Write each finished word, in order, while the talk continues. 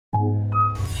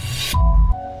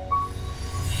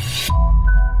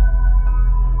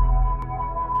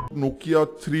Nokia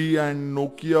 3 and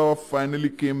Nokia finally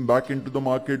came back into the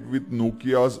market with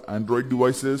Nokia's Android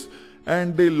devices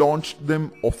and they launched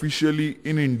them officially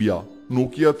in India.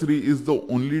 Nokia 3 is the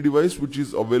only device which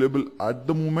is available at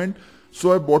the moment,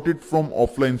 so I bought it from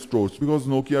offline stores because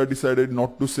Nokia decided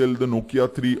not to sell the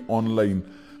Nokia 3 online.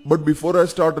 But before I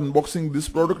start unboxing this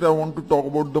product, I want to talk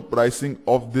about the pricing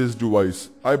of this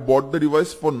device. I bought the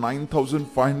device for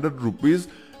 9,500 rupees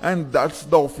and that's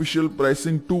the official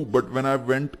pricing too, but when I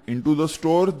went into the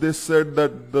store they said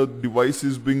that the device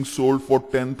is being sold for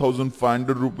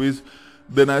 10,500 rupees.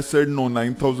 Then I said no,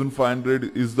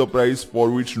 9,500 is the price for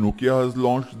which Nokia has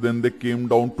launched. Then they came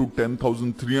down to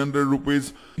 10,300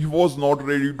 rupees. He was not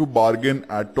ready to bargain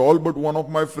at all, but one of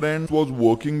my friends was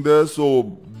working there,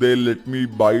 so they let me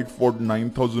buy it for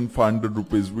 9,500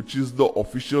 rupees, which is the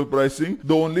official pricing.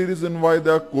 The only reason why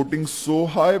they are quoting so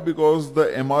high because the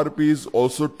MRP is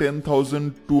also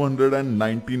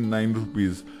 10,299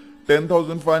 rupees.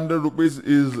 10,500 rupees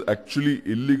is actually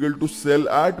illegal to sell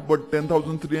at, but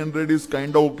 10,300 is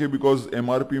kinda okay because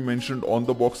MRP mentioned on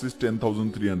the box is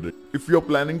 10,300. If you're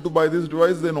planning to buy this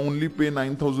device, then only pay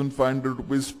 9,500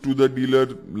 rupees to the dealer,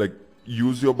 like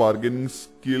use your bargaining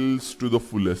skills to the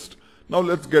fullest. Now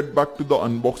let's get back to the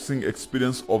unboxing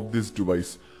experience of this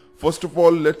device. First of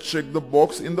all, let's check the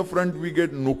box. In the front we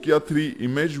get Nokia 3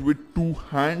 image with two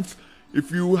hands. If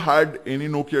you had any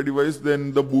Nokia device,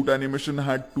 then the boot animation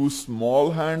had two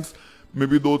small hands.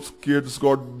 Maybe those kids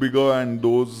got bigger and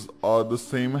those are the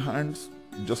same hands.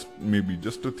 Just maybe,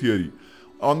 just a theory.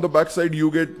 On the back side you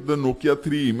get the Nokia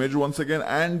 3 image once again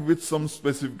and with some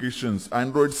specifications.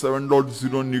 Android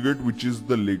 7.0 Nougat, which is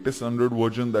the latest Android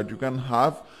version that you can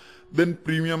have. Then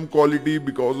premium quality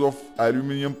because of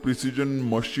aluminum precision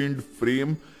machined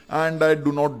frame. And I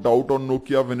do not doubt on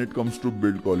Nokia when it comes to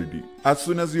build quality. As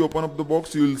soon as you open up the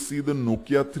box, you will see the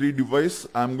Nokia 3 device.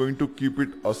 I'm going to keep it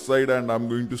aside and I'm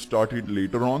going to start it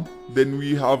later on. Then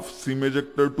we have SIM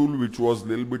ejector tool, which was a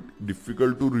little bit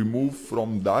difficult to remove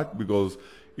from that because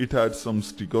it had some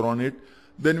sticker on it.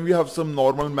 Then we have some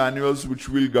normal manuals which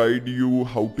will guide you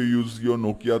how to use your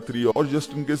Nokia 3, or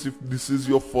just in case if this is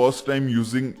your first time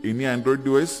using any Android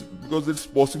device, because it's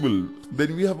possible.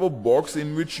 Then we have a box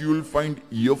in which you will find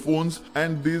earphones,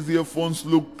 and these earphones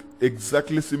look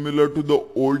exactly similar to the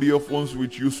old earphones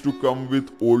which used to come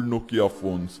with old Nokia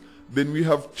phones. Then we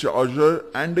have charger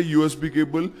and a USB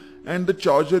cable, and the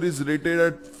charger is rated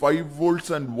at 5 volts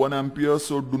and 1 ampere,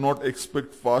 so do not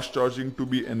expect fast charging to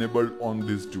be enabled on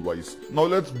this device. Now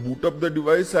let's boot up the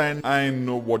device, and I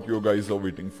know what you guys are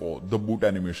waiting for, the boot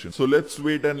animation. So let's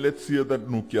wait and let's hear that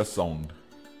Nokia sound.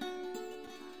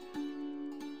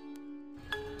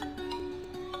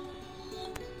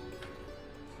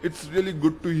 It's really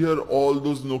good to hear all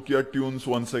those Nokia tunes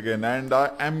once again, and I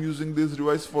am using this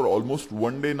device for almost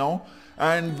 1 day now,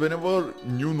 and whenever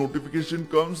new notification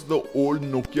comes, the old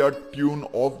Nokia tune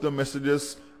of the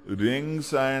messages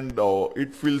rings and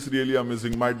it feels really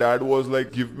amazing. My dad was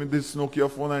like, give me this Nokia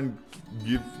phone and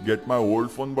get my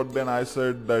old phone, but then I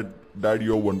said that Dad,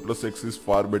 your OnePlus X is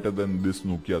far better than this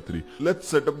Nokia 3. Let's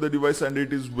set up the device, and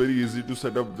it is very easy to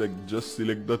set up. Like, just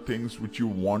select the things which you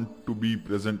want to be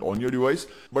present on your device.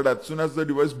 But as soon as the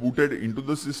device booted into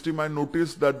the system, I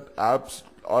noticed that apps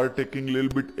are taking a little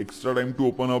bit extra time to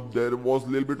open up. There was a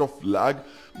little bit of lag,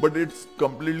 but it's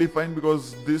completely fine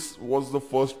because this was the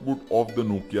first boot of the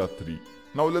Nokia 3.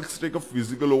 Now let's take a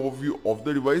physical overview of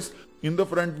the device. In the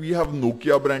front we have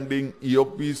Nokia branding,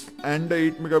 earpiece and the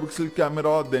 8 megapixel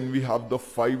camera. Then we have the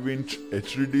 5-inch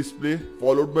HD display,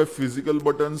 followed by physical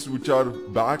buttons which are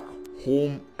back,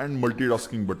 home and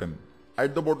multitasking button.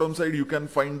 At the bottom side you can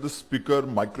find the speaker,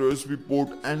 micro USB port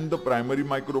and the primary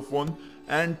microphone,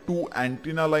 and 2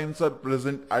 antenna lines are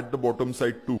present at the bottom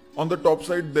side too. On the top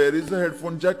side there is a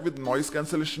headphone jack with noise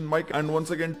cancellation mic, and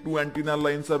once again 2 antenna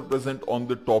lines are present on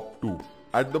the top too.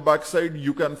 At the back side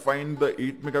you can find the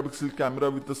 8 megapixel camera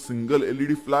with a single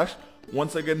LED flash.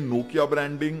 Once again Nokia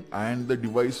branding, and the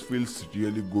device feels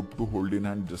really good to hold in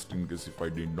hand, just in case if I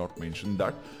did not mention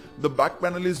that. The back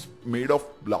panel is made of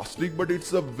plastic, but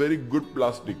it's a very good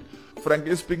plastic.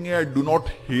 Frankly speaking, I do not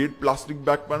hate plastic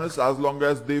back panels as long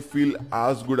as they feel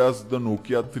as good as the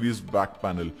Nokia 3's back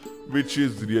panel, which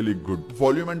is really good.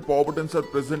 Volume and power buttons are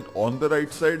present on the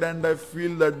right side, and I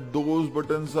feel that those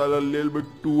buttons are a little bit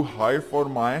too high for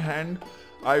my hand.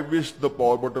 I wish the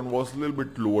power button was a little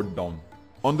bit lowered down.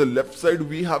 On the left side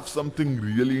we have something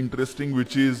really interesting,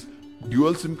 which is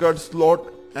dual SIM card slot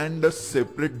and a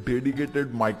separate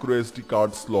dedicated micro SD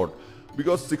card slot.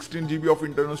 because 16 GB of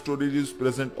internal storage is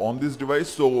present on this device,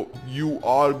 so you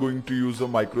are going to use a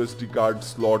micro SD card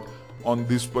slot on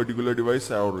this particular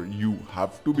device, or you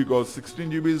have to, because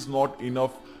 16 GB is not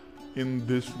enough in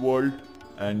this world,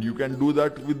 and you can do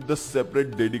that with the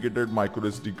separate dedicated micro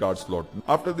SD card slot.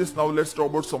 After this, now let's talk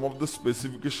about some of the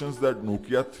specifications that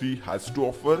Nokia 3 has to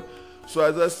offer. So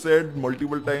as I said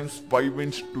multiple times,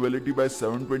 5-inch 1280 by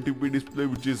 720p display,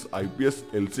 which is IPS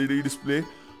LCD display.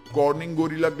 Corning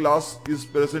Gorilla Glass is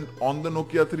present on the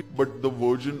Nokia 3, but the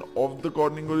version of the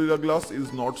Corning Gorilla Glass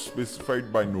is not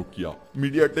specified by Nokia.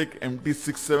 MediaTek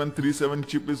MT6737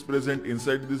 chip is present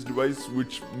inside this device,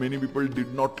 which many people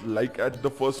did not like at the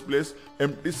first place.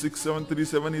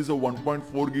 MT6737 is a 1.4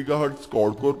 GHz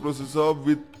quad-core processor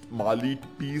with Mali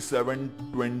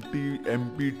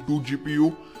T720MP2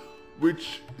 GPU,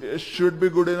 which should be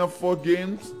good enough for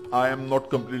games. I am not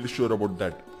completely sure about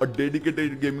that. A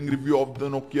dedicated gaming review of the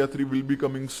Nokia 3 will be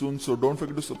coming soon, so don't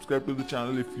forget to subscribe to the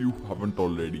channel if you haven't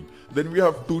already. Then we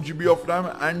have 2 GB of RAM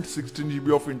and 16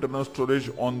 GB of internal storage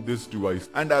on this device.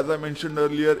 And as I mentioned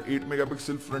earlier, 8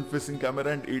 megapixel front facing camera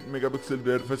and 8 megapixel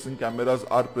rear facing cameras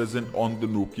are present on the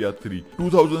Nokia 3.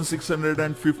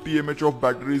 2650 mAh of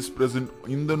battery is present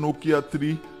in the Nokia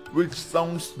 3, which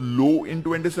sounds low in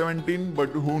 2017, but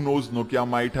who knows, Nokia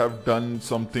might have done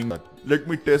something. Let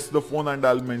me test the phone and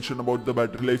I'll mention about the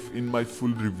battery life in my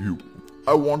full review.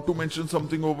 I want to mention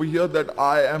something over here, that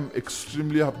I am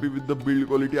extremely happy with the build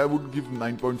quality. I would give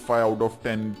 9.5 out of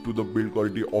 10 to the build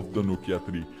quality of the Nokia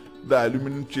 3. The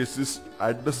aluminum chassis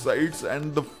at the sides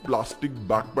and the plastic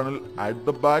back panel at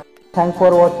the back. Thanks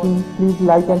for watching. Please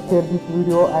like and share this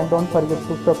video and don't forget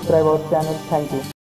to subscribe our channel. Thank you.